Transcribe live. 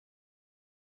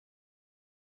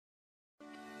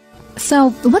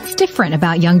So, what's different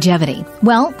about Youngevity?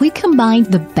 Well, we combined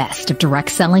the best of direct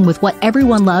selling with what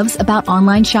everyone loves about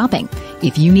online shopping.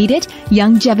 If you need it,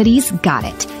 Youngevity's got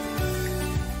it.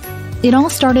 It all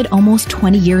started almost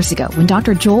 20 years ago when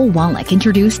Dr. Joel Wallach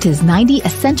introduced his 90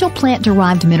 Essential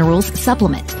Plant-Derived Minerals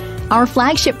supplement. Our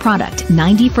flagship product,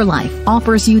 90 for Life,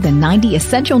 offers you the 90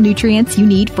 essential nutrients you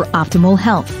need for optimal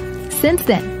health. Since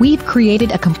then, we've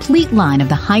created a complete line of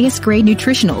the highest grade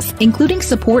nutritionals, including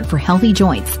support for healthy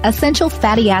joints, essential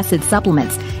fatty acid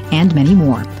supplements, and many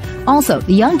more. Also,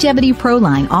 the Youngevity Pro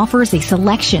line offers a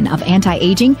selection of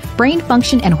anti-aging, brain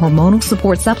function, and hormonal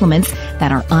support supplements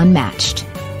that are unmatched.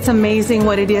 It's amazing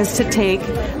what it is to take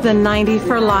the 90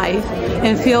 for Life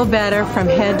and feel better from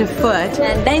head to foot.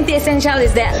 And 90 Essential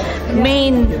is the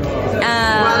main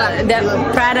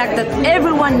the product that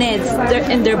everyone needs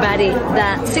in their body.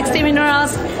 The 60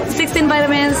 minerals, 16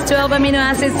 vitamins, 12 amino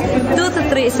acids, 2 to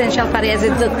 3 essential fatty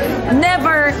acids that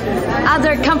never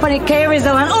other company carries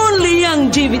on. Only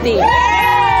Youngevity.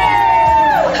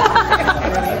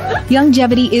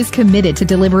 Youngevity is committed to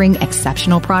delivering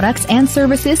exceptional products and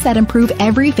services that improve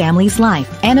every family's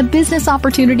life and a business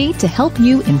opportunity to help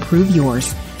you improve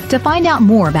yours. To find out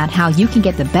more about how you can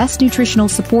get the best nutritional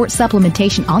support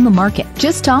supplementation on the market,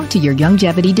 just talk to your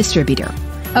Youngevity distributor.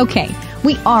 Okay,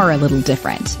 we are a little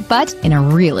different, but in a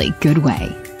really good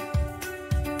way.